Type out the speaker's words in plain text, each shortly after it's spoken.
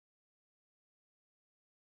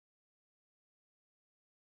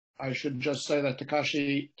I should just say that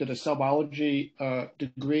Takashi did a cell biology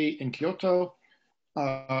degree in Kyoto,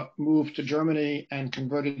 moved to Germany and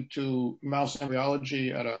converted to mouse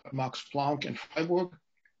embryology at a Max Planck in Freiburg.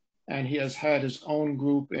 And he has had his own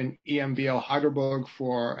group in EMBL Heidelberg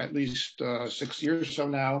for at least 6 years or so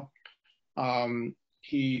now.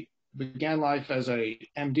 He began life as a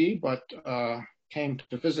MD, but came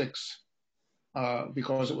to physics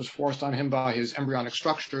because it was forced on him by his embryonic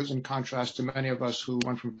structures. In contrast to many of us who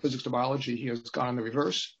went from physics to biology, he has gone the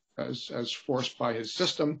reverse as forced by his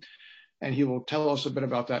system. And he will tell us a bit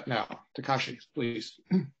about that now. Takashi, please.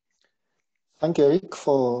 Thank you, Eric,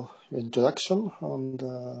 for the introduction. And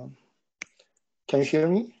can you hear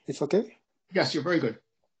me? It's okay? Yes, you're very good.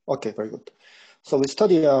 Okay, very good. So we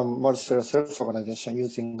study multicellular self-organization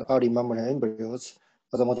using early mammalian embryos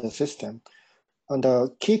as a model system. And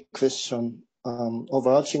the key question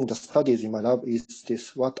overarching the studies in my lab is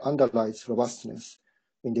this: what underlies robustness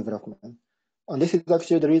in development? And this is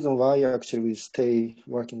actually the reason why actually we stay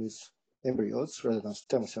working with embryos rather than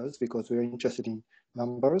stem cells, because we're interested in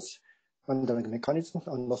numbers, underlying mechanisms,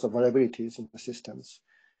 and also variabilities in the systems.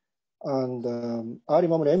 And early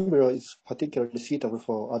mammalian embryo is particularly suitable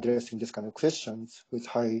for addressing this kind of questions with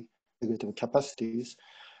high regulative capacities.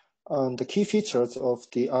 And the key features of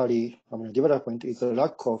the early mammalian development is the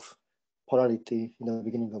lack of polarity in the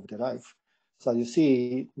beginning of their life. So you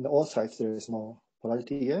see, in all sites, there is no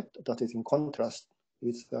polarity yet. That is in contrast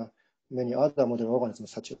with many other model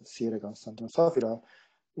organisms, such as C. elegans and Drosophila,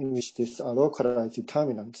 in which these localized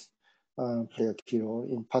determinants play a key role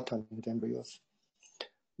in patterning the embryos.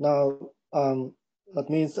 Now, that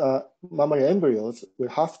means mammalian embryos will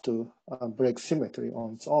have to break symmetry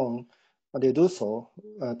on its own, and they do so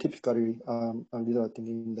typically resulting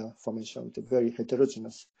in the formation of the very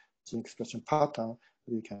heterogeneous gene expression pattern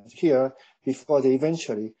that you can see here before they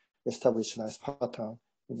eventually establish a nice pattern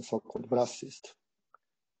in the so-called blastocyst.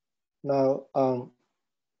 Now,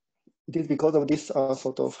 it is because of this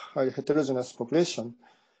sort of high heterogeneous population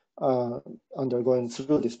undergoing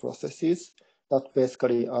through these processes that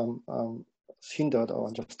basically hindered our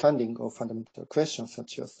understanding of fundamental questions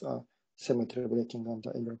such as symmetry-breaking and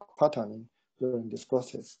embryonic patterning during this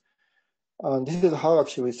process. And this is how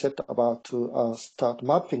actually we set about to start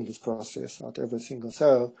mapping this process at every single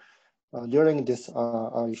cell during this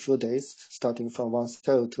early few days, starting from 1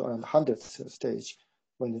 cell to around 100 cell stage,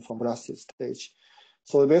 when from blastocyst stage.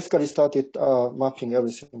 So we basically started mapping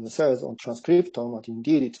every single cells on transcriptome, and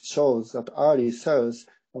indeed it shows that early cells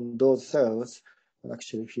on those cells,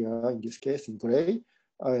 actually here in this case in gray,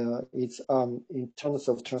 it's in terms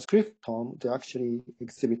of transcriptome, they actually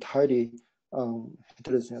exhibit highly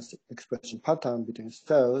heterogeneous expression pattern between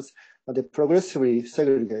cells, and they progressively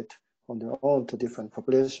segregate on their own to different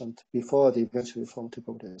populations before they eventually form two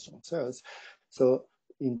population of cells. So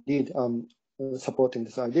indeed, supporting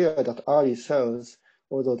this idea that early cells,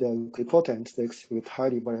 although they are equipotent, they exhibit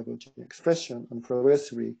highly variable gene expression and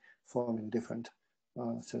progressively forming different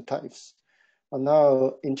cell types. And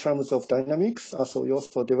now, in terms of dynamics, so we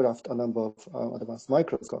also developed a number of advanced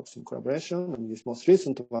microscopes in collaboration. And this most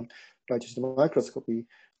recent one, light digital microscopy,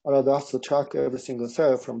 allowed us to track every single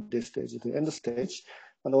cell from this stage to the end stage.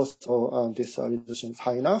 And also, this resolution is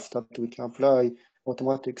high enough that we can apply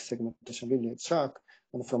automatic segmentation linear track.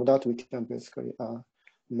 And from that, we can basically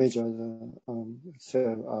measure the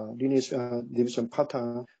cell lineage division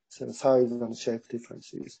pattern, cell size, and shape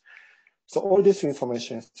differences. So all this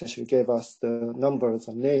information essentially gave us the numbers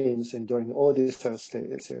and names and during all these cell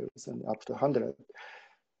stages and up to 100.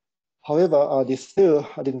 However, this still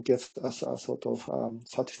didn't give us a sort of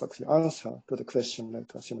satisfactory answer to the question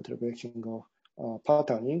like symmetry breaking or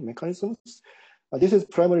patterning mechanisms. This is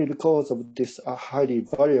primarily because of this highly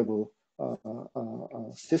variable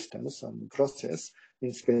systems and process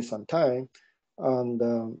in space and time, and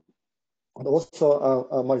also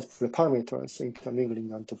multiple parameters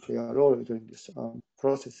intermingling and to play a role during these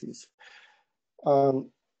processes.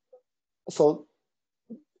 So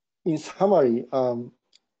in summary,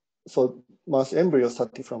 so mouse embryo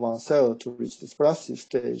starting from 1 cell to reach this blastocyst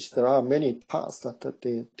stage, there are many paths that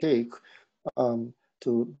they take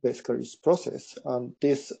to basically this process. And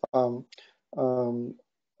this,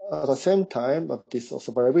 at the same time, but this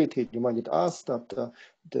also variability reminded us that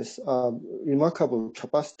this remarkable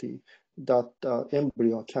capacity that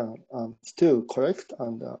embryo can still correct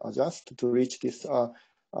and adjust to reach this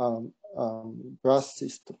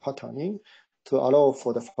blastocyst patterning to allow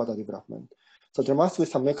for the further development. So there must be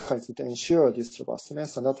some mechanism to ensure this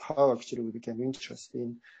robustness, and that's how actually we became interested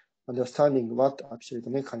in understanding what actually the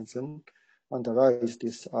mechanism underlies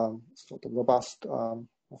this sort of robust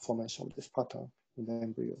formation of this pattern in the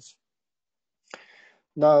embryos.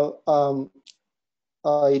 Now,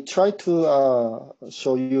 I try to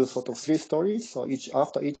show you sort of 3 stories. So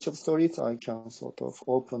after each of stories, I can sort of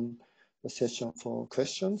open the session for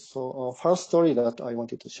questions. So first story that I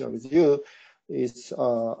wanted to share with you is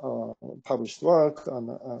published work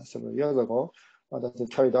several years ago that was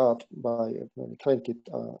carried out by a talented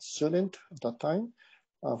student at that time,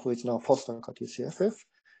 who is now postdoc at UCSF,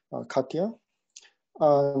 Katya.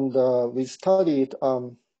 And we studied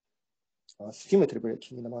symmetry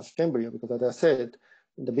breaking in the mouse embryo because, as I said,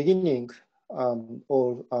 in the beginning,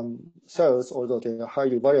 all cells, although they are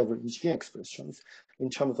highly variable in gene expressions, in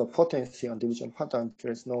terms of potency and division pattern,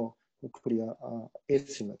 there is no clear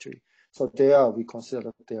asymmetry. So we consider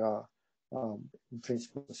that they are in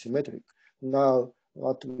principle symmetric. Now,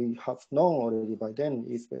 what we have known already by then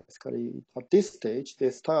is basically at this stage, they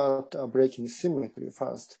start breaking symmetry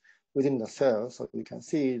first within the cell. So you can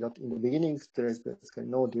see that in the beginning, there is basically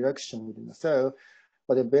no direction within the cell,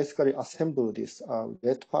 but they basically assemble this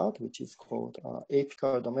red part, which is called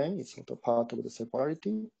apical domain. It's sort of part of the cell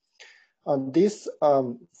polarity. And this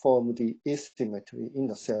form the asymmetry in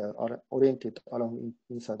the cell are oriented along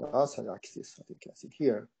inside the outside axis, as you can see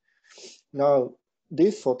here. Now,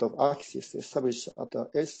 this sort of axis established at the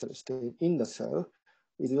S-cell state in the cell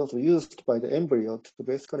is also used by the embryo to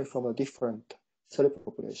basically form a different cell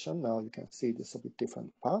population. Now you can see this a bit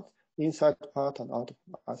different part, inside part and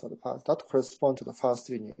outside part. That corresponds to the first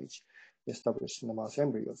lineage established in the mouse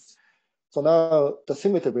embryos. So now the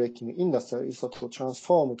symmetry breaking in the cell is sort of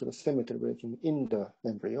transformed to the symmetry breaking in the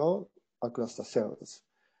embryo across the cells.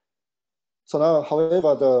 So now,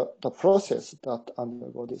 however, the process that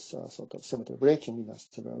undergo this sort of symmetry breaking in the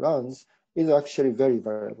several runs is actually very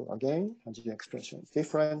variable. Again, and gene expression is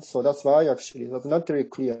different. So that's why actually it's not very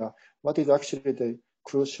clear what is actually the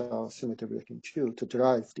crucial symmetry breaking cue to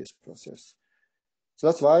drive this process. So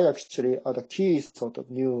that's why actually the key sort of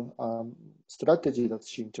new strategy that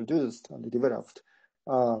she introduced and developed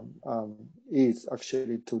is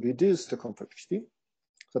actually to reduce the complexity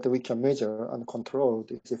so that we can measure and control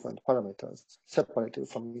the different parameters separated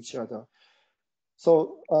from each other.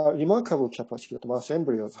 So remarkable capacity that mouse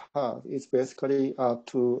embryos have is basically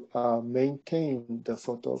to maintain the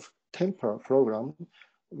sort of temporal program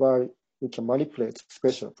where we can manipulate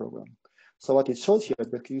spatial program. So what it shows here is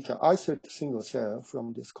that you can isolate a single cell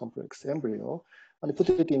from this complex embryo and put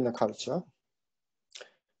it in a culture.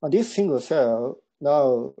 And this single cell,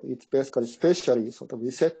 now it's basically spatially sort of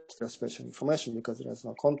reset the spatial information because there's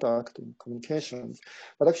no contact and communications,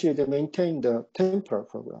 but actually they maintain the temporal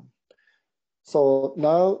program. So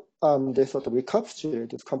now they sort of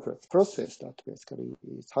recapitulate this complex process that basically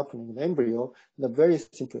is happening in the embryo in a very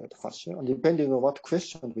simplified fashion. And depending on what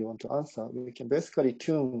question we want to answer, we can basically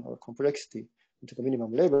tune our complexity into the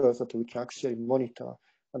minimum level so that we can actually monitor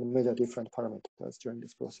and measure different parameters during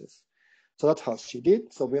this process. So that's how she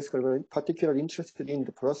did. So basically, we're particularly interested in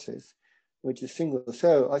the process, which is single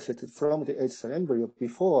cell isolated from the H cell embryo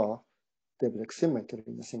before they break symmetry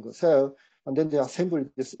in the single cell. And then they assemble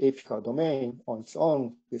this apical domain on its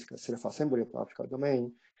own, basically self-assembly of the apical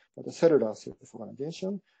domain for the cellular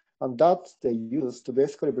self-organization. And that they use to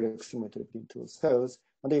basically break symmetry between two cells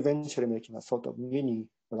and eventually making a sort of mini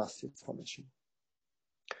elastic formation.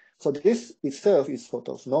 So this itself is sort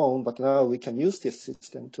of known, but now we can use this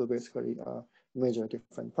system to basically measure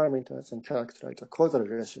different parameters and characterize a causal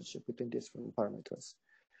relationship between these different parameters.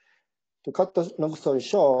 To cut the long story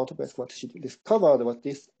short, basically what she discovered was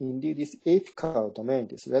this apical domain,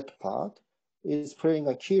 this red part, is playing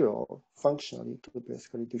a key role functionally to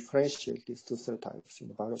basically differentiate these two cell types in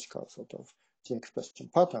the biological sort of gene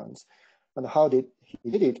expression patterns. And how he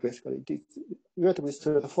did it, basically, it's relatively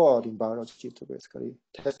straightforward in biology to basically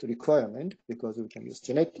test the requirement because we can use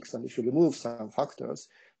genetics. And if you remove some factors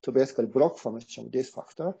to basically block formation of this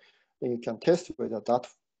factor, then you can test whether that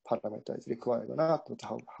parameter is required or not. That's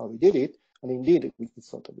how we did it. And indeed, we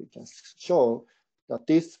can show that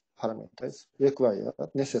these parameters require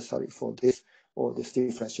necessary for this or this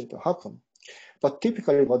differentiate to happen. But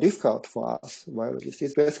typically more difficult for us biologists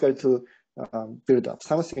is basically to build up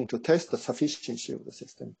something to test the sufficiency of the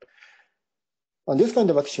system. And this kind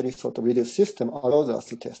of actually sort of reduced system allows us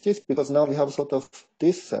to test this because now we have sort of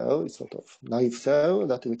this cell, is sort of naive cell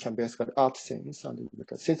that we can basically add things and we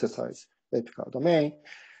can synthesize the apical domain.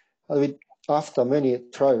 And after many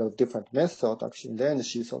trials of different methods, actually then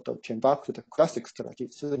she sort of came back to the classic strategy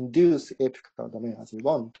to induce apical domain as we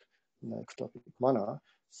want in an ectopic manner.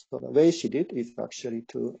 So the way she did is actually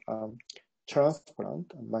to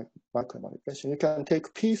transplant and micromanipulation. You can take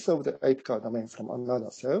a piece of the apical domain from another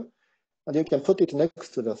cell, and you can put it next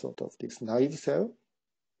to the sort of this naive cell,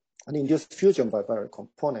 and induce fusion by viral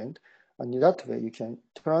component, And in that way, you can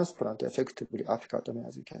transplant effectively apical domain,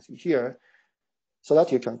 as you can see here, so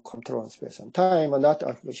that you can control space and time. And that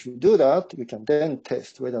if you do that, you can then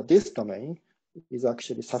test whether this domain is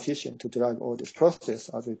actually sufficient to drive all this process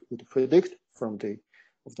as we would predict from the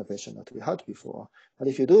observation that we had before. And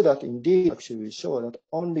if you do that, indeed, actually we show that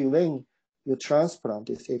only when you transplant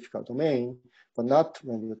this apical domain, but not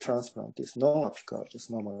when you transplant this non-apical,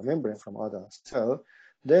 just normal membrane from other cell,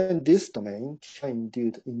 then this domain can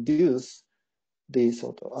indeed induce the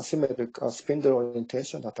sort of asymmetric spindle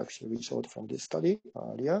orientation that actually we showed from this study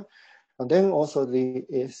earlier. And then also the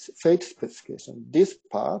fate specification, this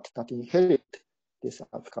part that inherit this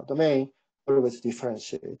apical domain always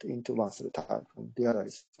differentiate into one cell type and the other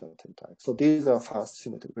is cell type. So these are fast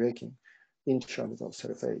symmetry breaking in terms of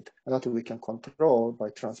cell fate, and that we can control by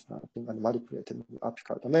transplanting and manipulating the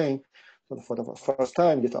apical domain. So for the first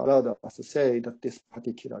time, it allowed us to say that this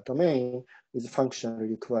particular domain is functionally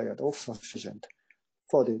required or sufficient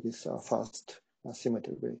for this fast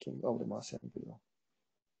symmetry breaking of the mouse embryo.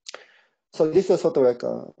 So this is sort of like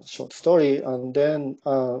a short story. And then,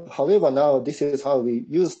 however, now this is how we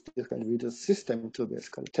use this kind of reduced system to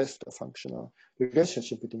basically test the functional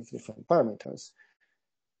relationship between different parameters.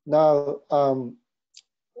 Now,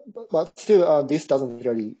 but still, this doesn't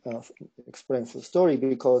really explain the story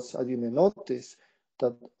because, as you may notice,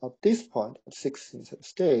 that at this point, at 16th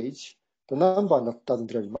stage, the number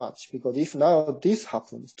doesn't really match because if now this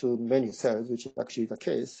happens to many cells, which is actually the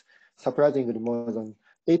case, surprisingly more than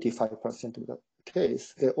 85% of the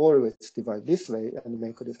case, they always divide this way and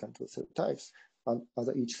make this kind of cell types on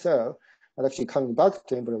each cell. And actually coming back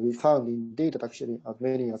to embryo, we found indeed that actually as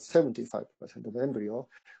many as 75% of the embryo,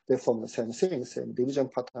 they form the same thing, same division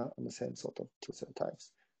pattern and the same sort of two cell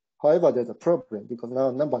types. However, there's a problem because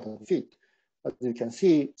now number doesn't fit. As you can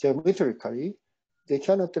see, geometrically, they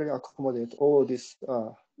cannot really accommodate all these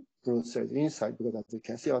brood cells inside because as you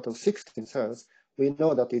can see, out of 16 cells, we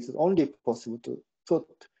know that it is only possible to put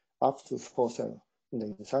up to 4 cells in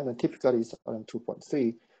the inside, and typically it's around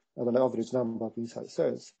 2.3 as an average number of inside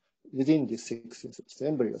cells within the 16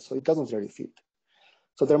 embryo, so it doesn't really fit.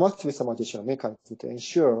 So there must be some additional mechanism to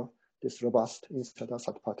ensure this robust inside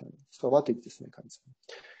outside pattern. So what is this mechanism?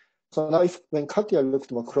 So now when Katya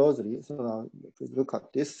looked more closely, so now if we look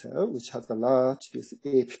at this cell, which has a large, this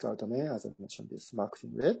apical domain, as I mentioned, this marked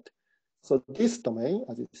in red. So this domain,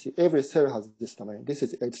 as you see, every cell has this domain. This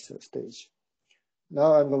is 8 cell stage.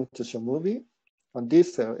 Now I'm going to show a movie. On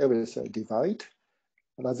this cell, every cell divide.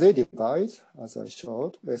 And as they divide, as I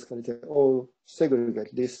showed, basically they all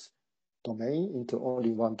segregate this domain into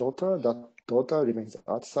only one daughter. That daughter remains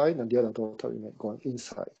outside and the other daughter remains going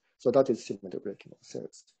inside. So that is symmetry breaking of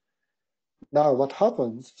cells. Now what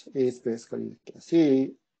happens is basically you can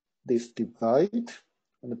see this divide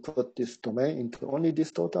and put this domain into only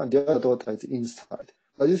this daughter and the other daughter is inside.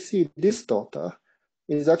 As you see, this daughter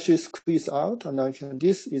is actually squeezed out, and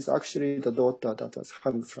this is actually the daughter that was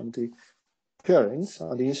coming from the parents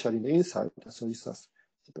and initially in the inside. So this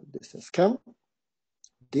is a scan.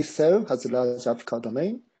 This cell has a large apical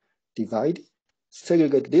domain, divide,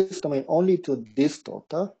 segregate this domain only to this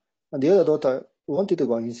daughter, and the other daughter wanted to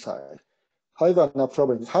go inside. However, now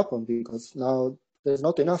problems happen because now there's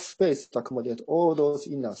not enough space to accommodate all those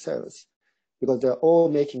inner cells because they're all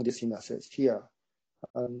making these inner cells here.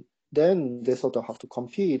 And then they sort of have to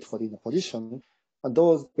compete for the inner position, and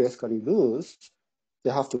those basically lose,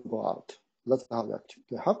 they have to go out. That's how that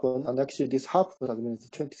happen. And actually this happens at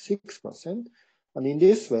 26%. And in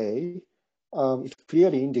this way, it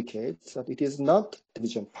clearly indicates that it is not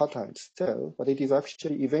division pattern itself, but it is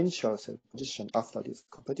actually eventual cell position after this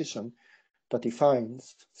competition that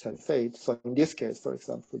defines cell fate. So in this case, for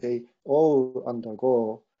example, they all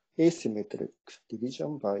undergo asymmetric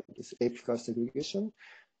division by this apical segregation.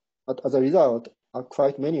 But as a result,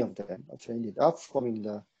 quite many of them actually ended up forming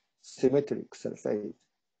the symmetric cell fate.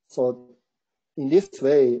 So in this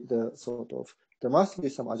way, there must be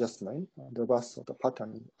some adjustment and robust sort of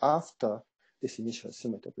patterning after this initial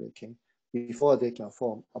symmetry breaking before they can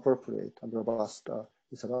form appropriate and robust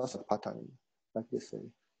patterning like this way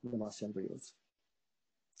in the mouse embryos.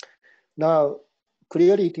 Now,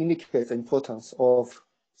 clearly it indicates the importance of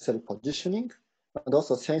cell positioning and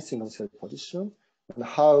also sensing of cell position and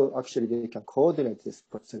how actually they can coordinate this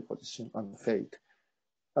cell position and fate.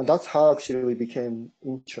 And that's how actually we became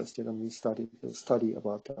interested and we started to study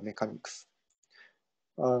about mechanics.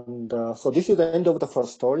 And so this is the end of the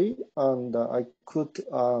first story. And I could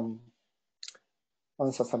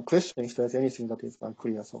answer some questions if there's anything that is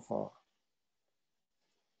unclear so far.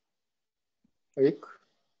 Eric?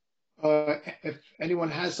 If anyone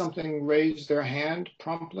has something, raise their hand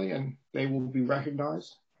promptly and they will be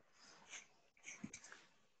recognized.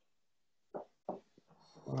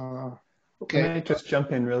 Okay. Can I just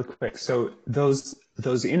jump in real quick? So those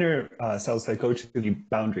inner cells that go to the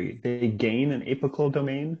boundary, they gain an apical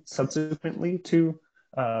domain subsequently to,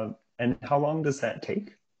 and how long does that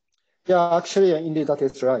take? Yeah, actually, indeed, that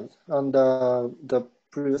is right. And the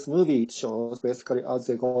previous movie shows basically as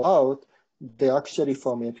they go out, they actually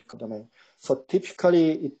form apical domain. So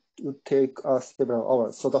typically, it would take several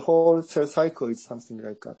hours. So the whole cell cycle is something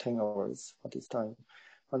like 10 hours at this time.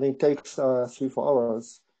 And it takes 3-4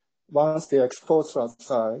 hours. Once they are exposed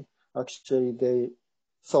outside, actually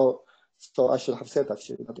so I should have said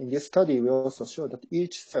actually that in this study, we also show that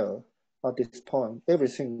each cell at this point, every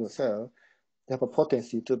single cell, they have a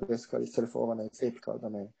potency to basically self-organize apical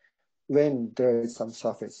domain when there is some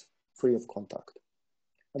surface free of contact.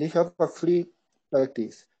 And if you have a free like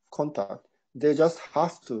this contact, they just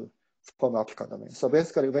have to form apical domain. So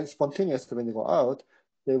basically, when spontaneously when they go out,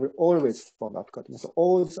 they will always form apical domain. So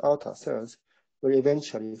all these outer cells will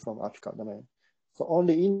eventually form apical domain. So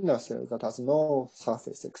only inner cells that has no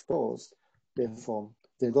surface exposed, they don't form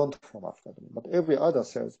apical domain. But every other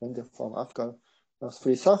cells, when they form apical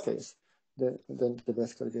free surface, then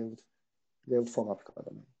basically they would form apical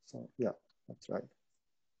domain. So yeah, that's right.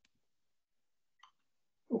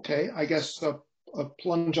 Okay, I guess a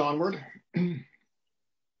plunge onward.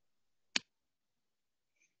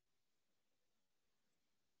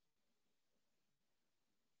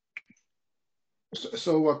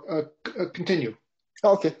 So continue.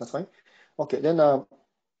 Okay, that's fine. Okay, then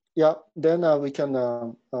yeah, then we can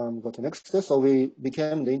go to next step. So we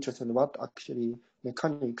became interested in what actually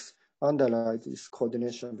mechanics underlie this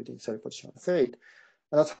coordination between cell position and fate.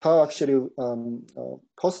 And that's how actually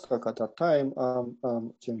postdoc at that time,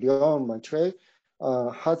 Jean-Guillaume Maitre,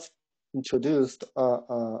 has introduced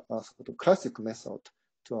a sort of classic method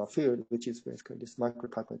to our field, which is basically this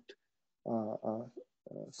micropipette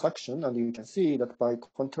suction. And you can see that by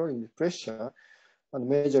controlling the pressure and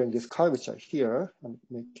measuring this curvature here and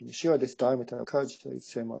making sure this diameter of curvature is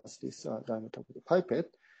same as this diameter of the pipette,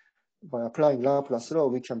 by applying Laplace law,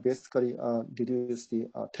 we can basically deduce the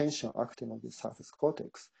tension acting on the surface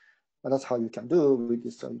cortex. And that's how you can do with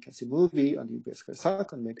this. You can see movie and you basically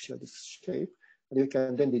suck and make sure this shape. And you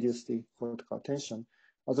can then deduce the cortical tension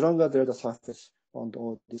as long as there's a surface on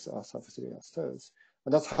all these surface layer cells.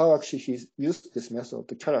 And that's how actually he used this method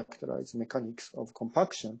to characterize mechanics of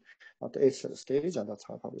compaction at the 8 cell stage. And that's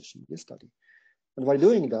how I published in this study. And by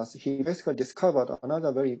doing that, he basically discovered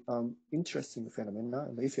another very interesting phenomenon.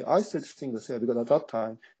 And if you isolate single cell, because at that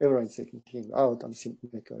time, everyone is taking things out and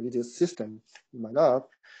make a reduced system in my lab.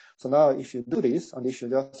 So now if you do this, and if you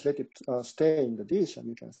just let it stay in the dish, and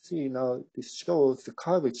you can see now this shows the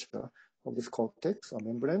curvature of this cortex or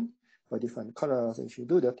membrane by different colors. If you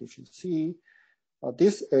do that, if you see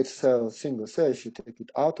this 8 cell single cell, if you take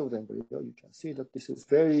it out of the embryo, you can see that this is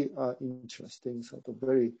very interesting, sort of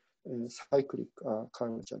very cyclic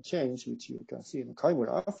curvature change, which you can see in the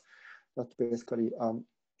chimograph, that basically a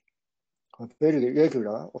very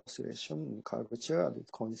regular oscillation in curvature, and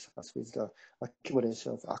it coincides with the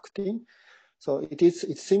accumulation of actin. So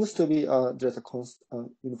it seems to be there's a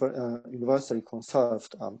universally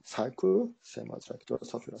conserved cycle, same as like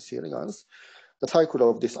Drosophila C elegans. The cycle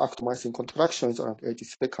of this actomyosin contraction is around 80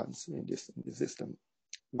 seconds in this system.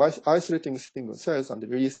 By isolating single cells and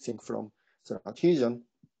releasing from the adhesion,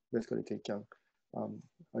 basically they can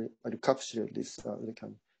recapitulate this, they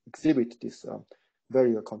can exhibit this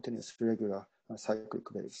very continuous regular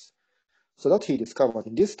cyclic waves. So that he discovered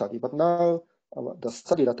in this study. But now the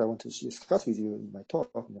study that I want to discuss with you in my talk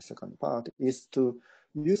in the second part is to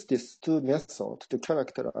use these two methods to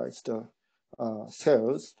characterize the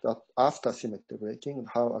cells that after symmetry breaking and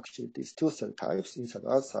how actually these two cell types, inside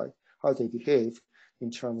and outside, how they behave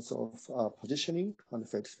in terms of positioning and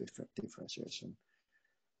phase differentiation.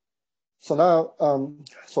 So now,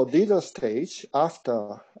 so these are stage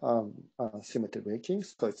after symmetry breaking.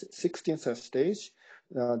 So it's 16 cell stage.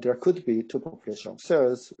 There could be two population of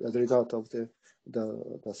cells as a result of the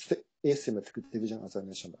asymmetric division, as I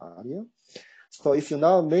mentioned earlier. So if you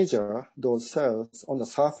now measure those cells on the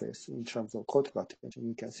surface in terms of cortical tension,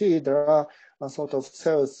 you can see there are a sort of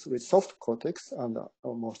cells with soft cortex and a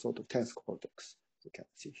more sort of tense cortex. You can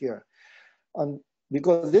see here. And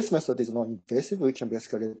because this method is non-invasive, we can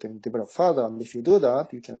basically let them develop further. And if you do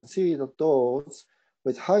that, you can see that those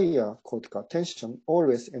with higher cortical tension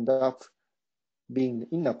always end up being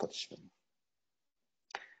in inner position.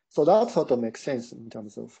 So that sort of makes sense in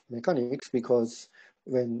terms of mechanics, because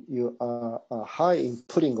when you are high in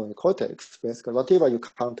pulling on the cortex, basically whatever you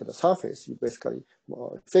count at the surface, you basically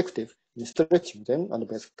more effective in stretching them and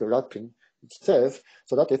basically wrapping itself.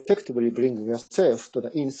 So that effectively brings yourself to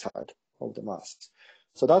the inside of the mass.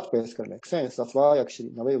 So that basically makes sense. That's why actually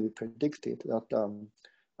in a way we predicted that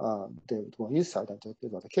they would go inside, and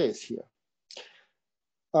that was the case here.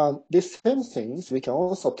 These same things we can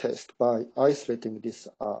also test by isolating this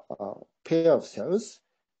pair of cells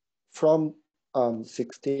from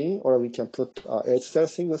 16, or we can put 8 cell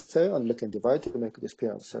single cell and look and divide to make this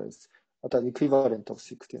pair of cells at an equivalent of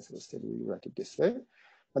 16 cells. We write it this way.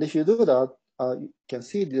 And if you do that, you can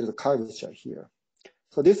see there's a curvature here.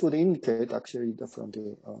 So this would indicate actually from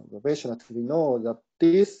the observation that we know that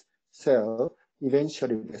this cell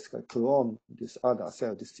eventually basically clone this other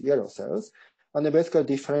cell, this yellow cells, and they basically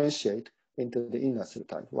differentiate into the inner cell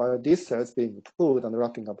type, while these cells being pulled and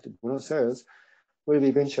wrapping up the blue cells will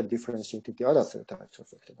eventually differentiate into the other cell types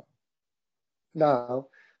affected. Now,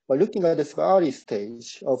 by looking at this early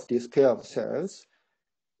stage of this pair of cells,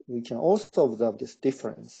 we can also observe this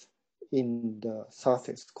difference in the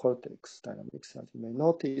surface cortex dynamics. As you may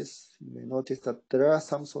notice that there are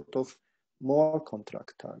some sort of more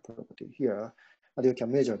contractile property here. And you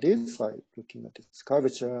can measure this by looking at this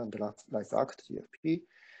curvature and the life act GFP.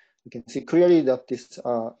 You can see clearly that this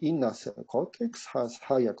inner cell cortex has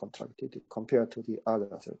higher contractility compared to the other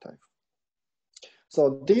cell type.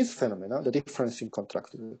 So these phenomena, the difference in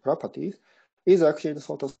contractility properties, is actually the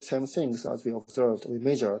sort of same things as we observed, we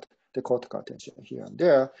measured the cortical tension here and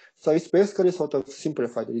there. So it's basically sort of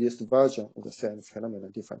simplified, reduced version of the same phenomena,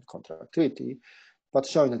 different contractility, but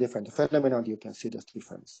showing a different phenomenon, you can see this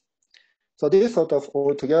difference. So this sort of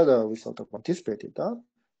altogether, we sort of anticipated that.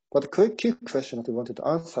 But the key question that we wanted to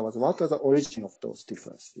answer was, what are the origin of those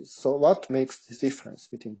differences? So what makes this difference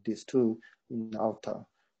between these two in outer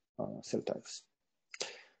cell types?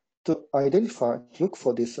 To identify, look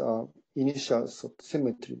for this initial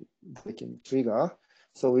symmetry breaking trigger.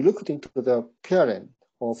 So we looked into the parent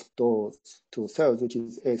of those two cells, which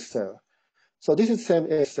is H cell. So this is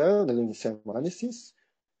same H cell, they're doing the same analysis.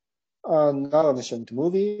 And now I'm showing the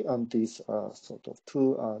movie, and these sort of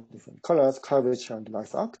two different colors, curvature and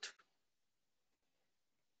life act.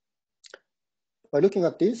 By looking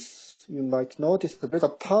at this, you might notice that there's a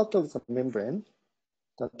part of the membrane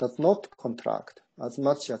that does not contract as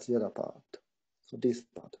much as the other part. So this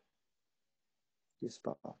part.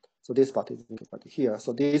 So this part is here.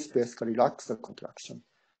 So this basically lacks the contraction.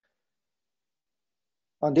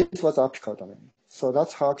 And this was apical domain. So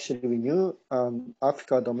that's how actually we knew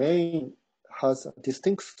apical domain has a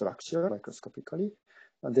distinct structure microscopically,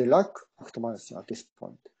 and they lack actomyosin at this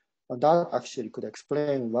point. And that actually could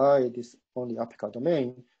explain why this only apical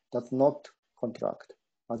domain does not contract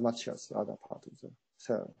as much as the other part of the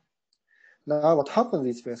cell. Now what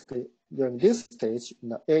happens is basically during this stage in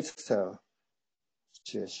the H cell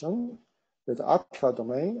situation, there's the apical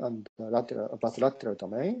domain and the lateral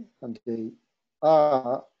domain, and they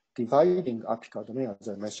are dividing apical domain, as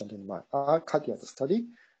I mentioned in my cardiac study.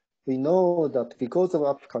 We know that because of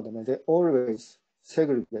apical domain, they always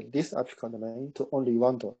segregate this apical domain to only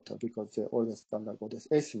one daughter, because they always undergo this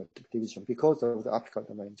asymmetric division because of the apical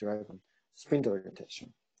domain driven spindle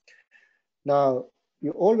orientation. Now,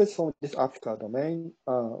 you always form this apical domain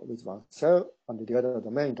with one cell and the other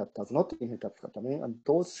domain that does not inherit apical domain, and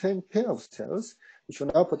those same pair of cells, which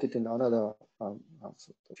will now put it in another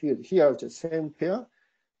field here, the same pair,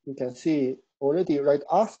 you can see already right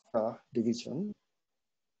after division,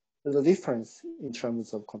 there's a difference in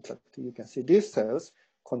terms of contractility. You can see these cells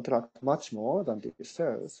contract much more than these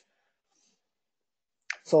cells.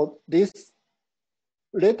 So this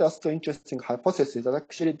led us to interesting hypothesis that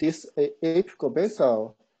actually this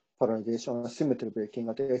apical-basal polarization or symmetry breaking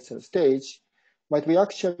at the H cell stage might be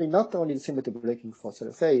actually not only symmetry breaking for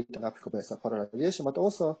cell fate and apical-basal polarization, but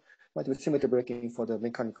also might be symmetry breaking for the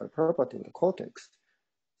mechanical property of the cortex.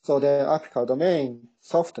 So the apical domain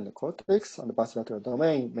softened the cortex, and the basolateral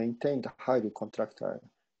domain maintained the highly contractile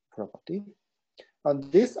property.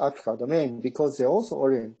 And this apical domain, because they also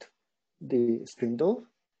orient the spindle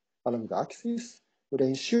along the axis, would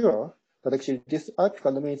ensure that actually this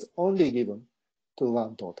apical domain is only given to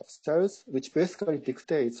one daughter cells, which basically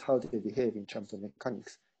dictates how they behave in terms of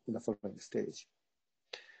mechanics in the following stage.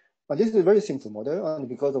 And this is a very simple model, and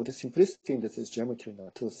because of the simplicity in this geometry in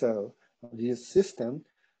the two-cell disease system,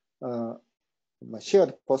 my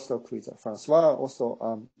shared postdoc with Francois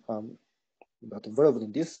also got involved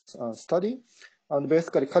in this study, and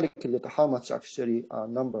basically calculate how much actually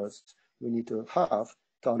numbers we need to have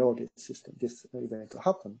to allow this system, this event to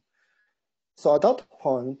happen. So at that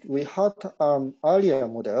point, we had earlier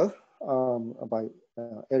model by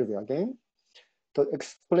Elvey again to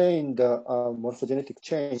explain the morphogenetic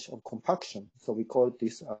change of compaction. So we call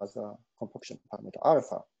this as a compaction parameter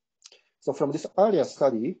alpha. So from this earlier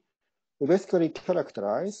study, we basically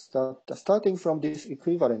characterize that starting from this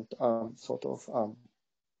equivalent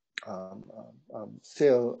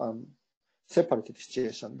cell separated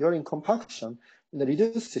situation during compaction in the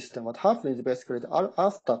reduced system, what happens is basically the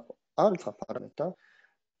alpha parameter,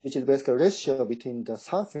 which is basically ratio between the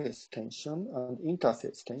surface tension and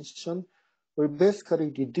interface tension, will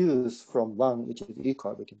basically reduce from 1, which is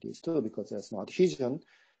equal between these two because there's no adhesion,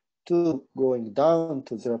 to going down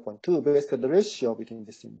to 0.2. Basically, the ratio between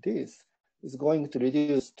this and this is going to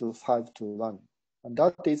reduce to 5 to 1. And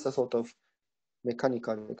that is a sort of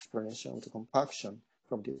mechanical explanation of the compaction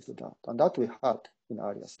from this to that. And that we had in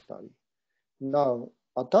earlier study. Now,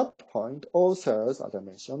 at that point, all cells, as I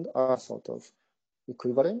mentioned, are sort of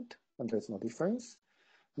equivalent, and there's no difference.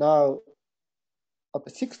 Now, at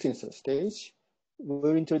the 16th cell stage,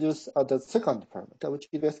 we'll introduce the second parameter, which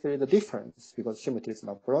is basically the difference, because symmetry is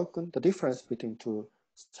not broken, the difference between two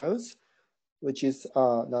cells, which is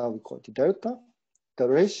now we call it delta, the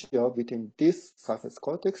ratio between this surface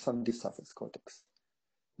cortex and this surface cortex.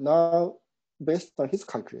 Now, based on his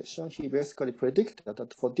calculation, he basically predicted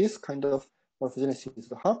that for this kind of morphogenesis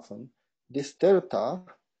to happen, this delta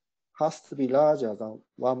has to be larger than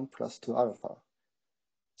 1 plus 2 alpha.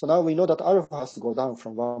 So now we know that alpha has to go down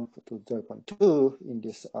from 1 to 0.2 in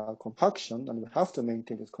this compaction, and we have to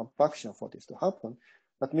maintain this compaction for this to happen.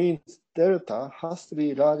 That means delta has to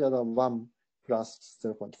be larger than 1 plus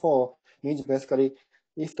 0.4, means basically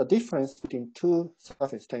if the difference between two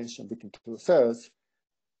surface tension between two cells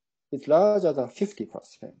is larger than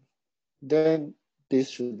 50%, then this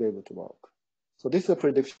should be able to work. So this is a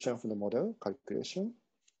prediction from the model calculation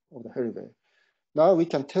of the Hervé. Now we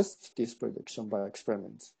can test this prediction by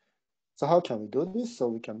experiments. So how can we do this? So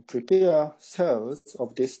we can prepare cells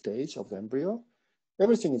of this stage of the embryo.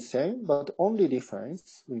 Everything is the same, but the only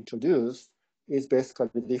difference we introduce is basically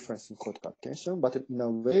the difference in cortical tension, but in a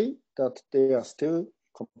way that they are still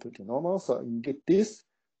completely normal. So in this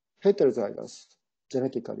heterozygous,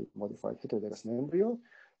 genetically modified heterozygous embryo,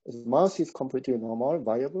 the mouse is completely normal,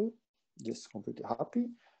 viable, just completely happy.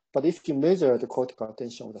 But if you measure the cortical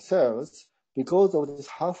tension of the cells, because of this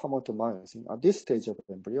half amount of myosin at this stage of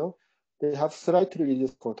the embryo, they have slightly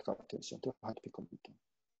reduced cortical tension to 100 picometer.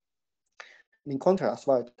 In contrast,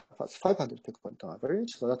 white has 500 picometer on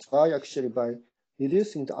average. So that's why actually by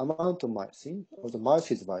reducing the amount of myosin, or the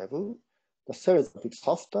mouse is viable, the cell is a bit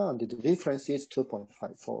softer and the difference is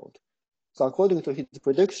 2.5-fold. So according to his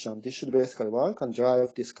prediction, this should basically work and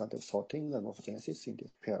drive this kind of sorting and morphogenesis in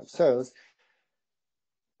this pair of cells.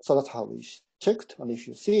 So that's how we checked. And if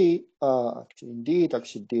you see, indeed,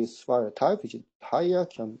 this wild type, which is higher,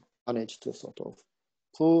 can manage to sort of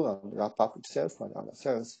pull and wrap up itself on other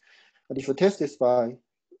cells. And if you test this by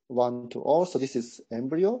 1 to all, so this is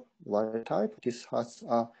embryo, wild type, this has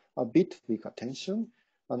a bit weaker tension.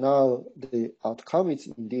 And now the outcome is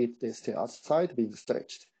indeed they stay outside being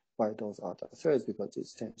stretched by those other cells because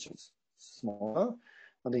its tension is smaller.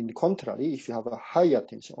 And in the contrary, if you have a higher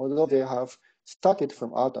tension, although they have started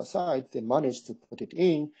from outer side, they managed to put it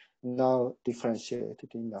in, now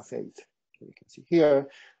differentiated in a phase. You can see here,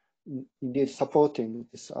 indeed supporting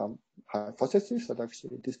this hypothesis that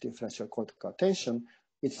actually this differential cortical tension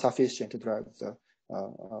is sufficient to drive the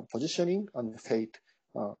positioning and fate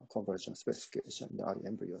conversion specification in the early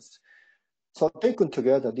embryos. So taken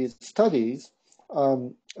together, these studies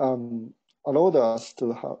allowed us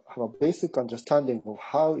to have a basic understanding of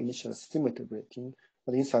how initial symmetry breaking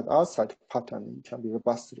and inside-outside patterning can be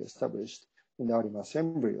robustly established in the early mouse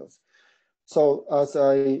embryos. So as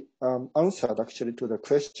I answered actually to the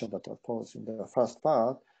question that I posed in the first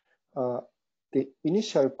part, the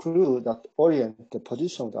initial clue that orient the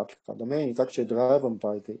position of the apical domain is actually driven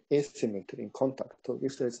by the asymmetry in contact. So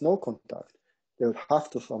if there is no contact, they would have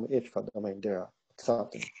to form an apical domain there at a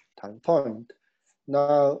certain time point.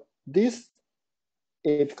 Now, this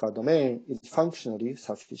apical domain is functionally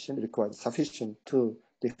sufficient, requires sufficient to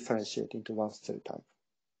differentiate into one cell type.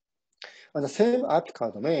 And the same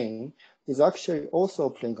apical domain is actually also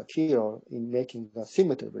playing a key role in making the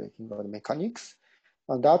symmetry breaking or the mechanics.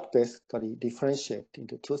 And that basically differentiate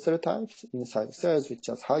into two cell types inside cells which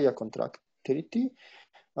has higher contractility.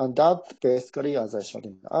 And that basically, as I showed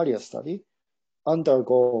in the earlier study,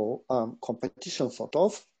 undergo competition sort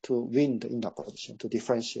of to win the inner position, to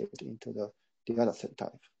differentiate into the other cell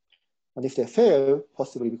type. And if they fail,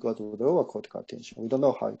 possibly because of the lower cortical tension, we don't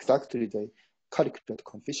know how exactly they calculate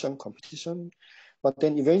competition, but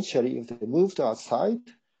then eventually if they move to outside,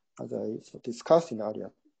 as I discussed in the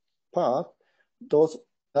earlier part, those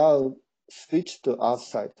now switch to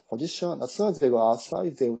outside position. As soon as they go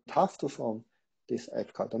outside, they would have to form this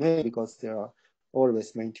apical domain because they are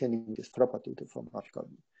always maintaining this property to form apical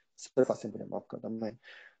self-assembly marker domain.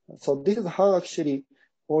 So this is how actually,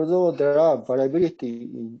 although there are variability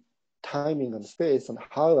in timing and space and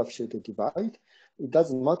how actually to divide, it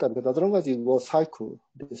doesn't matter because as long as you go cycle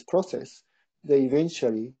this process, they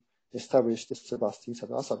eventually establish this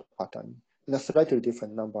Sebastian-Assad pattern in a slightly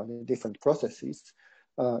different number, in different processes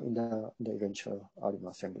in the eventual early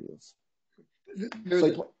mass embryos.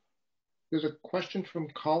 There's a question from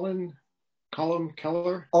Colin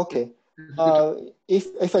Keller. Okay.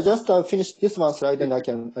 If I just finish this one slide, then I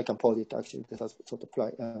can pause it. Actually, this is sort of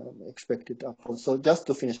expected pause. So just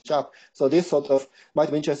to finish up, so this sort of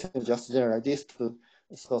might be interesting to just generalize this to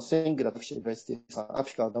think that actually there's this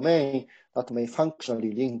apical domain that may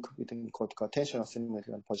functionally link between cortical tension,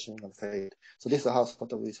 symmetry, and positioning and fate. So this is how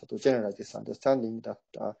we generalize this understanding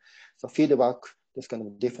that so feedback, this kind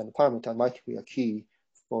of different parameter might be a key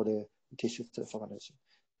for the tissue self-organization.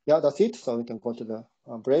 Yeah, that's it. So we can go to the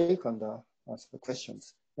break and answer the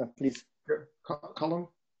questions. Yeah, please. Sure. Colin?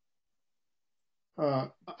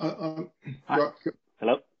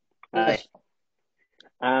 Hello? Yes.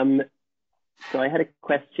 So I had a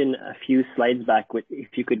question a few slides back.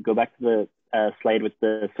 If you could go back to the slide with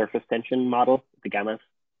the surface tension model, the gammas.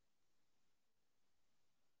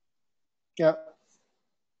 Yeah.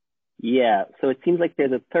 Yeah, so it seems like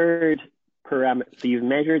there's a third parameter. So you've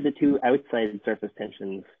measured the two outside surface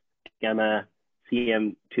tensions, gamma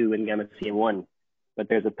CM2 and gamma CM1, but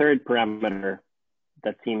there's a third parameter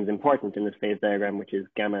that seems important in this phase diagram, which is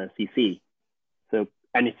gamma CC. So,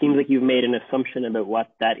 and it seems like you've made an assumption about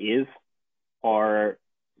what that is, or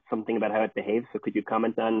something about how it behaves. So could you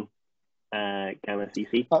comment on gamma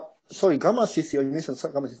CC? Sorry, gamma CC, you mentioned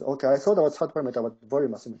gamma CC. Okay, I thought that was third parameter about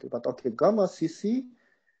volume asymmetry, but okay, gamma CC.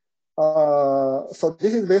 So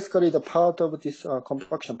this is basically the part of this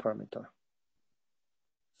compaction parameter.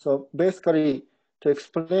 So basically, to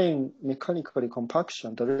explain mechanically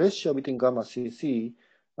compaction, the ratio between gamma CC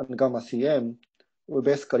and gamma CM will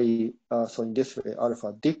basically, so in this way,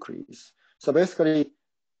 alpha decrease. So basically,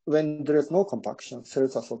 when there is no compaction,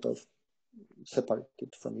 cells are sort of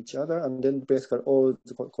separated from each other, and then basically all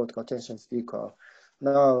the cortical tensions equal.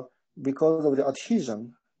 Now, because of the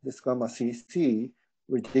adhesion, this gamma CC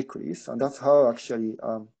will decrease, and that's how actually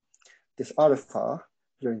this alpha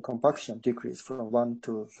during compaction decrease from 1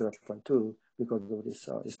 to 0.2 because of this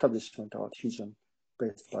establishment of adhesion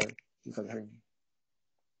based by Hiiragi.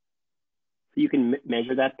 So you can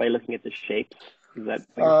measure that by looking at the shapes? Is that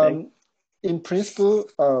what you're saying? In principle,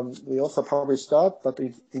 we also published that, but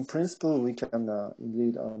in principle, we can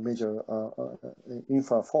indeed measure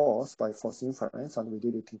infer force by force inference, and we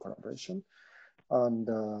did it in collaboration. And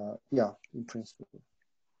yeah, in principle.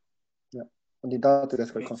 Yeah. And the data is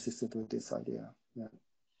very consistent with this idea. Yeah.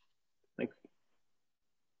 Thanks.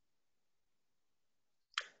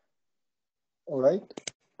 All right.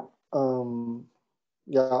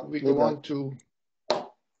 Yeah. We go on to,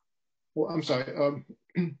 well, I'm sorry.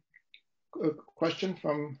 A question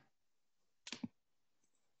from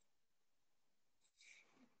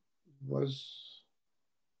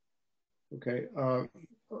okay.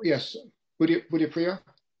 Yes, Buddha-Priya?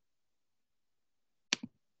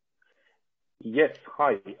 Yes,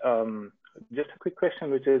 hi. Just a quick question,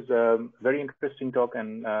 which is very interesting talk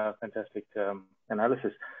and fantastic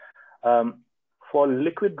analysis. For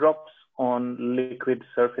liquid drops on liquid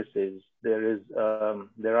surfaces, there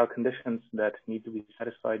are conditions that need to be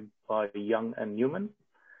satisfied by Young and Newman,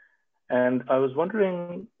 and I was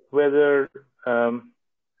wondering whether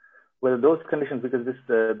those conditions, because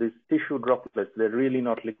these tissue droplets, they're really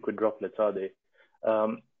not liquid droplets, are they?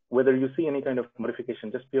 Whether you see any kind of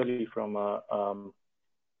modification just purely from a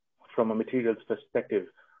materials perspective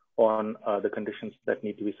on the conditions that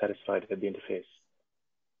need to be satisfied at the interface.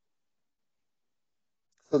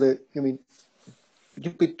 So you mean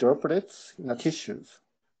liquid droplets in the tissues?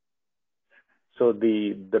 So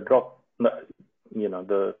the drop, you know,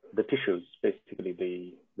 the tissues, basically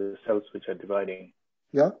the cells which are dividing.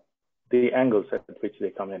 Yeah. The angles at which they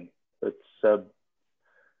come in. So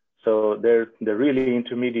they're really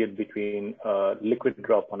intermediate between a liquid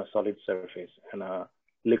drop on a solid surface and a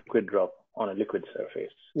liquid drop on a liquid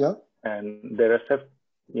surface. Yeah. And there are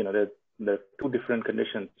there are two different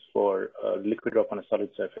conditions for a liquid drop on a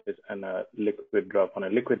solid surface and a liquid drop on a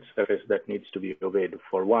liquid surface that needs to be obeyed.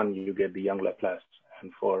 For one, you get the Young-Laplace,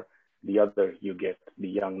 and for the other, you get the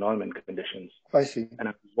Young-Neumann conditions. I see. And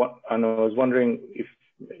I was wondering if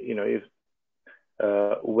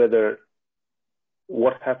whether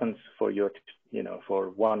what happens for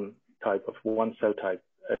for one cell type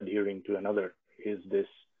adhering to another. Is this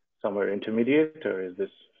somewhere intermediate, or is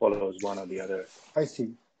this follows one or the other? I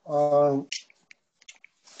see.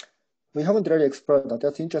 we haven't really explored that.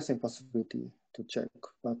 That's an interesting possibility to check,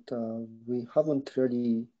 but we haven't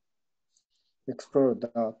really explored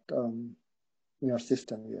that in our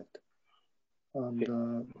system yet.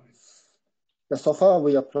 And so far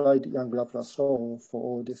we applied Young-Laplace law for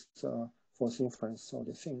all this force inference, all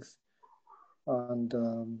these things.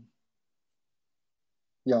 And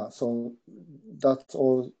yeah, so that's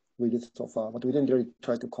all we did so far, but we didn't really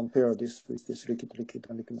try to compare this with this liquid-liquid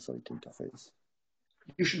and liquid-solid interface.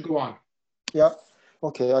 You should go on. Yeah,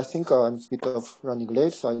 okay, I think I'm a bit of running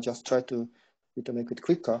late, so I just try to make it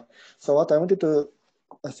quicker. So what I wanted to,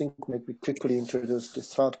 I think, maybe quickly introduce the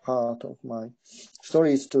third part of my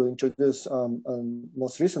story is to introduce a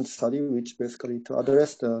most recent study, which basically to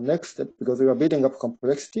address the next step, because we are building up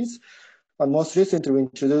complexities. And most recently, we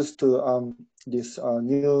introduced to this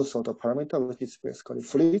new sort of parameter, which is basically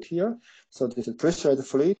fluid here. So this is pressurized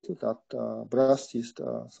fluid that blast is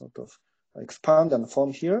sort of expand and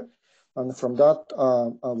form here. And from that,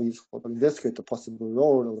 we sort of investigate the possible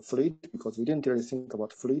role of the fluid, because we didn't really think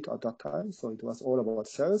about fluid at that time. So it was all about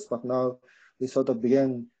cells, but now we sort of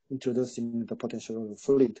began introducing the potential role of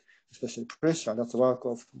fluid, especially pressure. That's the work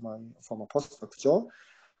of my former postdoc, Joe,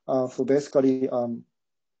 who basically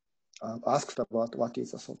asked about what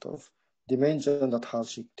is a sort of dimension that how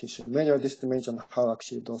tissue measure this dimension, how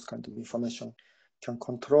actually those kind of information can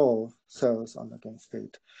control cells and against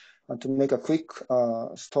state. And to make a quick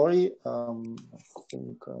story, I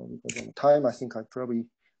think because of time, I think I probably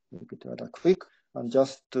make it rather quick. And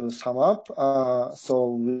just to sum up,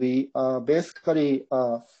 so we basically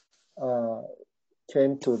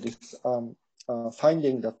came to this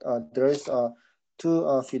finding that there is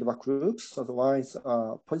two feedback groups. So the one is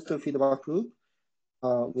positive feedback group,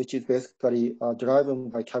 which is basically driven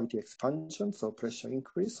by cavity expansion, so pressure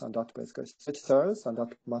increase, and that basically stretch cells, and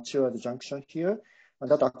that mature the junction here, and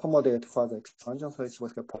that accommodate further expansion, so it's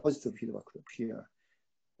basically a positive feedback group here.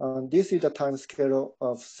 And this is the time scale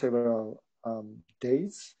of several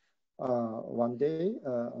days, 1 day,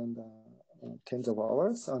 and tens of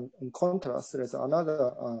hours. And in contrast, there's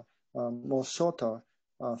another more shorter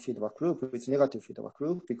feedback group, which is negative feedback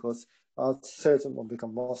group, because as cells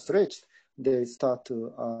become more stretched, they start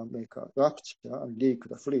to make a rupture and leak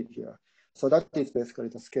the fluid here. So that is basically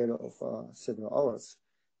the scale of several hours.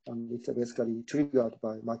 And it's basically triggered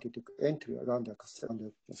by magnetic entry around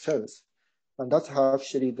the cells. And that's how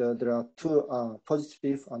actually there are two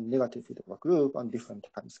positive and negative feedback group on different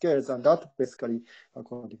time scales. And that basically,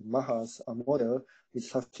 according to Maha's model, is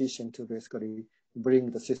sufficient to basically bring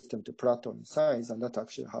the system to plateau in size. And that's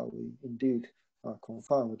actually how we indeed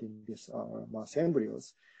confirmed in these mouse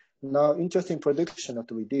embryos. Now, interesting prediction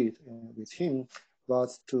that we did with him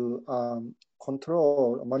was to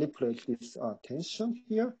control, manipulate this tension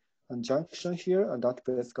here and junction here, and that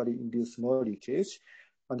basically induce more leakage.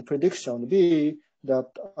 And the prediction would be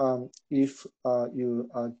that if you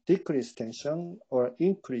decrease tension or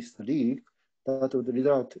increase the leak, that would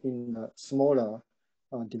result in a smaller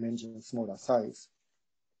dimension, smaller size.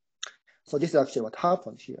 So this is actually what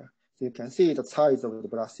happened here. So you can see the size of the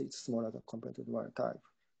blast is smaller than compared to the wild type.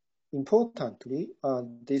 Importantly,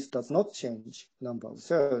 this does not change number of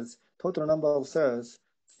cells. Total number of cells,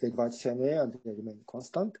 they divide the same way and they remain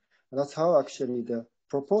constant. And that's how actually the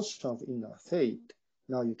proportion of inner fate.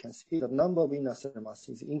 Now you can see the number of inner cell mass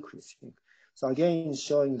is increasing. So again,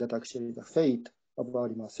 showing that actually the fate of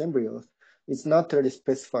body mass embryos is not really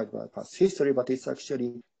specified by past history, but it's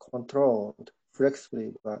actually controlled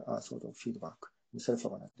flexibly by a sort of feedback and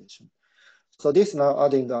self-organization. So this now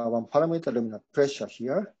adding one parameter, luminal pressure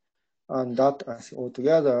here. And that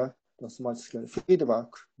altogether, the small-scale feedback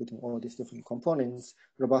between all these different components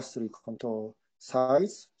robustly control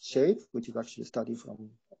size, shape, which is actually a study from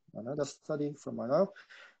another study from my lab,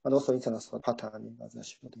 and also international patterning, as I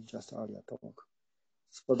showed in just earlier talk.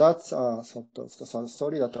 So that's sort of the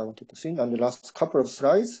story that I wanted to sing. And the last couple of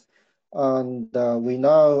slides, and we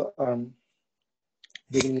now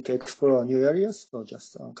beginning to explore new areas. So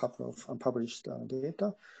just a couple of unpublished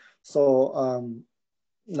data. So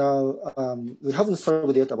now, we haven't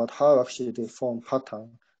solved yet about how actually they form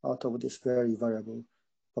pattern out of this very variable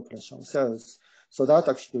population of cells. So that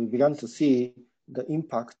actually we began to see the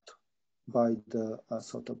impact by the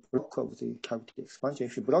sort of block of the cavity expansion.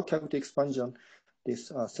 If you block cavity expansion, this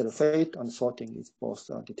cell fate and sorting is both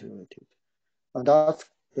deteriorated. And that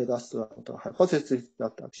led us to the hypothesis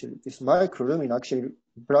that actually this microlumin actually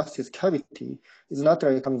blasts cavity is not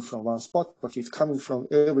really coming from one spot, but it's coming from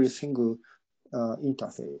every single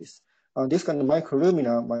interface. And this kind of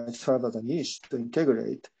microlumina might serve as a niche to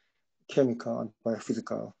integrate chemical and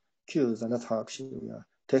biophysical cues, and that's how actually we are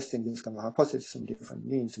testing this kind of hypothesis in different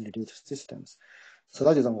means in reduced systems. So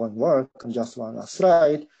that is ongoing work. And just one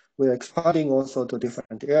slide, we're expanding also to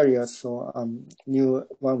different areas. So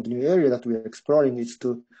one of the new areas that we're exploring is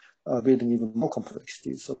to building even more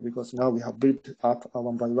complexity. So because now we have built up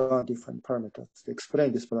one by one different parameters to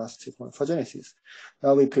explain this plastic morphogenesis.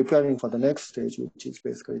 Now we're preparing for the next stage, which is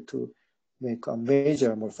basically to make a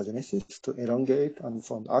major morphogenesis to elongate and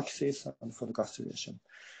form the axis and for the gastrulation.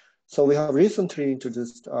 So we have recently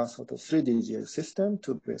introduced a sort of 3D GL system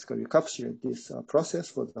to basically recapitulate this process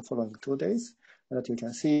for the following 2 days. And that you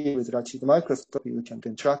can see with large microscope, you can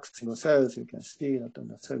then track single cells. You can see that on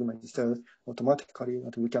the segmented cell automatically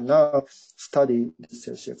that we can now study the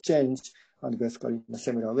cell shape change. And basically in a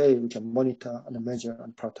similar way, we can monitor and measure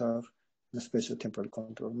and perturb in a spatial temporal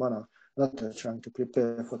control manner. That we're trying to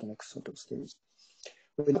prepare for the next sort of stage.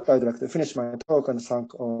 With that, I'd like to finish my talk and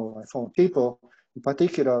thank all my former people. In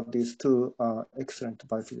particular, these two excellent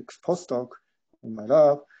biophysics postdocs in my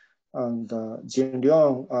lab, and Jin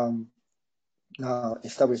Leong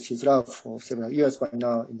established his lab for several years by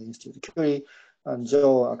now in the Institute of Curie, and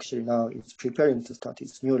Joe actually now is preparing to start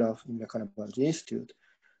his new lab in the Mechanobiology Institute.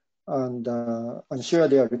 And I'm sure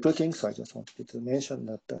they are recruiting, so I just wanted to mention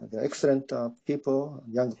that they're excellent people,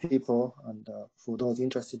 young people, and for those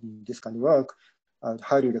interested in this kind of work, I'd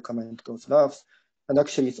highly recommend those labs. And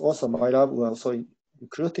actually, it's also my lab. We're also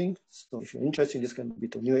recruiting. So if you're interested, this can be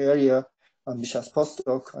a new area. Ambitious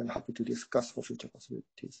postdoc. I'm happy to discuss for future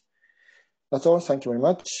possibilities. That's all. Thank you very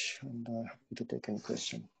much. And happy to take any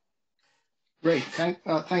question. Great.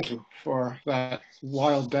 Thank you for that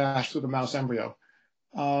wild dash through the mouse embryo.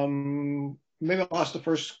 Maybe I'll ask the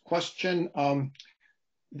first question.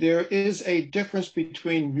 There is a difference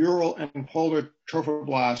between mural and polar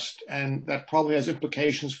trophoblast, and that probably has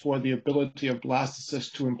implications for the ability of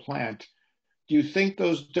blastocysts to implant. Do you think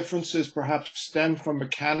those differences perhaps stem from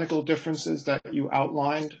mechanical differences that you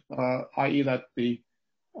outlined, i.e. that the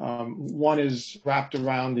one is wrapped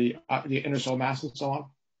around the inner cell mass and so on?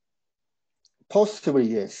 Possibly,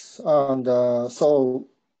 yes. And so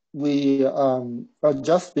we are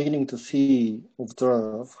just beginning to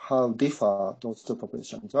observe how different those two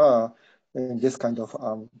populations are in this kind of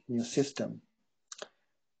new system.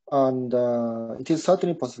 And it is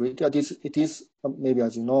certainly a possibility. It is maybe,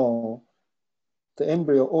 as you know, the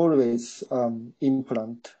embryo always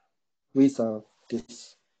implant with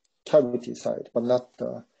this cavity side, but not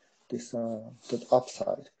the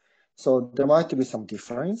upside. So there might be some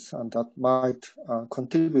difference, and that might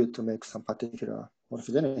contribute to make some particular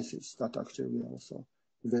morphogenesis that actually we also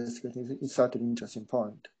investigating. It's certainly an interesting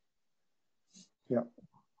point. Yeah.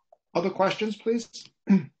 Other questions, please?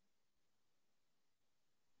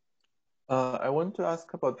 I want to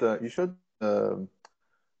ask about you showed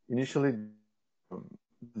initially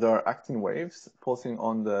there are actin waves pulsing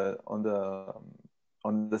on the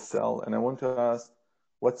cell, and I want to ask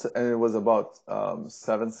and it was about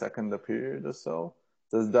 7-second period or so.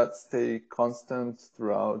 Does that stay constant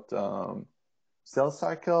throughout cell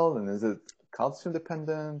cycle, and is it calcium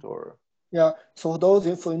dependent or? Yeah, so those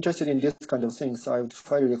interested in this kind of things, I would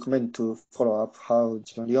highly recommend to follow up how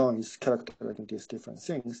Jin Leong is characterizing these different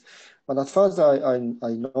things. But as far as I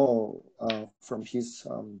know from his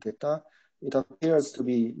data, it appears to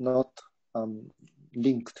be not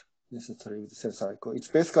linked necessarily with the cell cycle. It's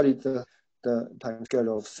basically the time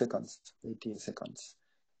scale of seconds, 18 seconds,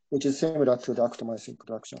 which is similar to the actomyosin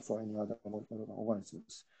production for any other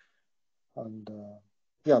organisms. And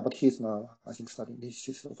yeah, but he's now, I think, studying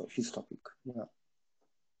his topic. Yeah.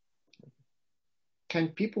 Can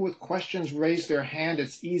people with questions raise their hand?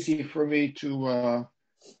 It's easy for me to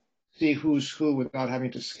see who's who without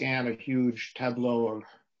having to scan a huge tableau of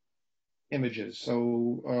images.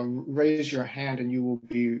 So raise your hand and you will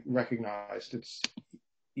be recognized. It's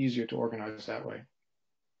easier to organize that way.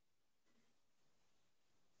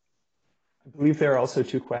 I believe there are also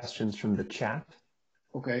 2 questions from the chat.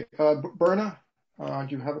 Okay, Berna, do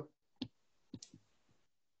you have it?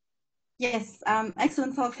 Yes,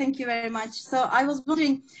 excellent talk. Thank you very much. So I was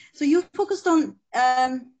wondering, so you focused on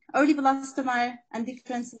early blastoma and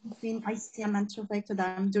differences between ICM and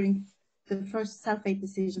trophectoderm during the first cell fate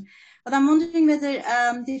decision. But I'm wondering whether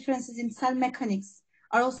differences in cell mechanics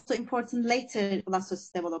are also important later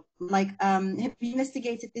blastocyst development. Like, have you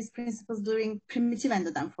investigated these principles during primitive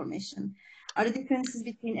endoderm formation? Are the differences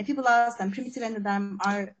between epiblast and primitive endoderm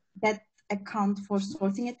that account for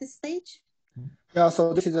sorting at this stage? Yeah,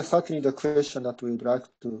 so this is certainly the question that we would like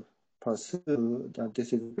to pursue. That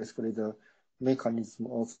this is basically the mechanism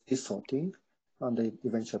of this sorting and the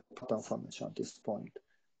eventual pattern formation at this point.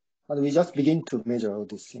 And we just begin to measure all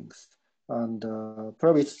these things. And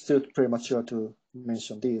probably it's still premature to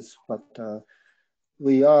mention this, but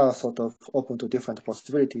we are sort of open to different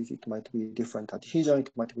possibilities. It might be different adhesion,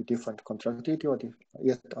 it might be different contractility, or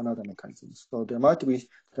yet another mechanism. So there must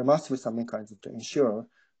be some mechanism to ensure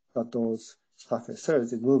that those surface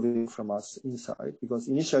cells is moving from us inside, because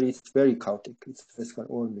initially it's very chaotic. It's basically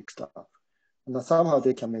all mixed up. And somehow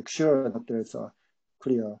they can make sure that there's a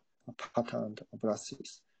clear pattern of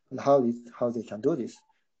process. And how they can do this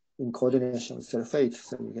in coordination with cell-fate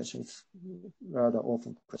segregation is rather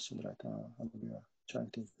open question right now, and we are trying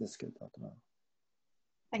to investigate that now.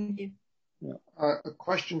 Thank you. Yeah. A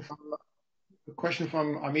question from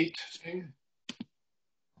Amit Singh.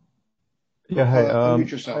 Yeah, hi.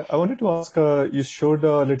 Unmute yourself. I wanted to ask, you showed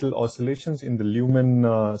little oscillations in the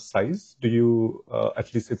lumen size. Do you,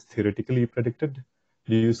 at least it's theoretically predicted,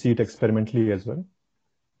 do you see it experimentally as well?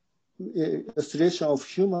 Oscillation of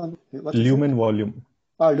human... Lumen volume.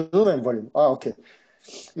 Lumen volume. Okay.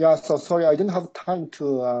 Yeah, so sorry, I didn't have time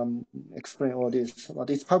to explain all this, but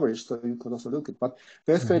it's published, so you could also look at it. But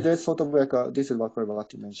basically, there's sort of like this is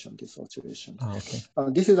what you mentioned, this oscillation. Okay.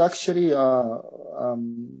 This is actually, I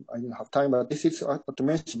didn't have time, but this is what to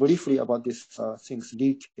mention briefly about this thing's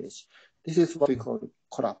leakage. This is what we call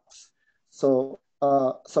collapse. So,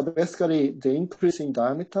 so basically, the increase in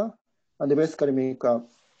diameter, and they basically make a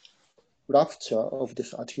rupture of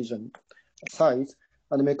this adhesion size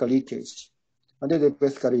and make a leakage. And then they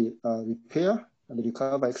basically repair and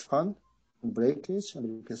recover, expand, and breakage,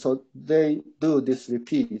 and repair. So they do this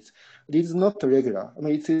repeat. It is not regular. I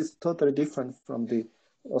mean, it is totally different from the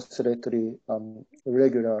oscillatory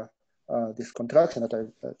regular this contraction that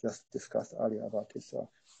I just discussed earlier about this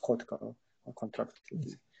cortical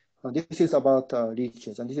contractility. This is about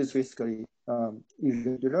leakage, and this is basically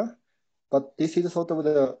irregular. But this is sort of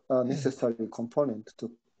the necessary component to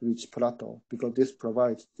reach plateau, because this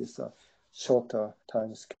provides this shorter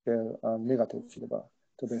time scale negative feedback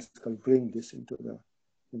to basically bring this into the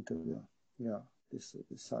this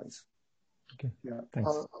size. Okay. Yeah. Thanks.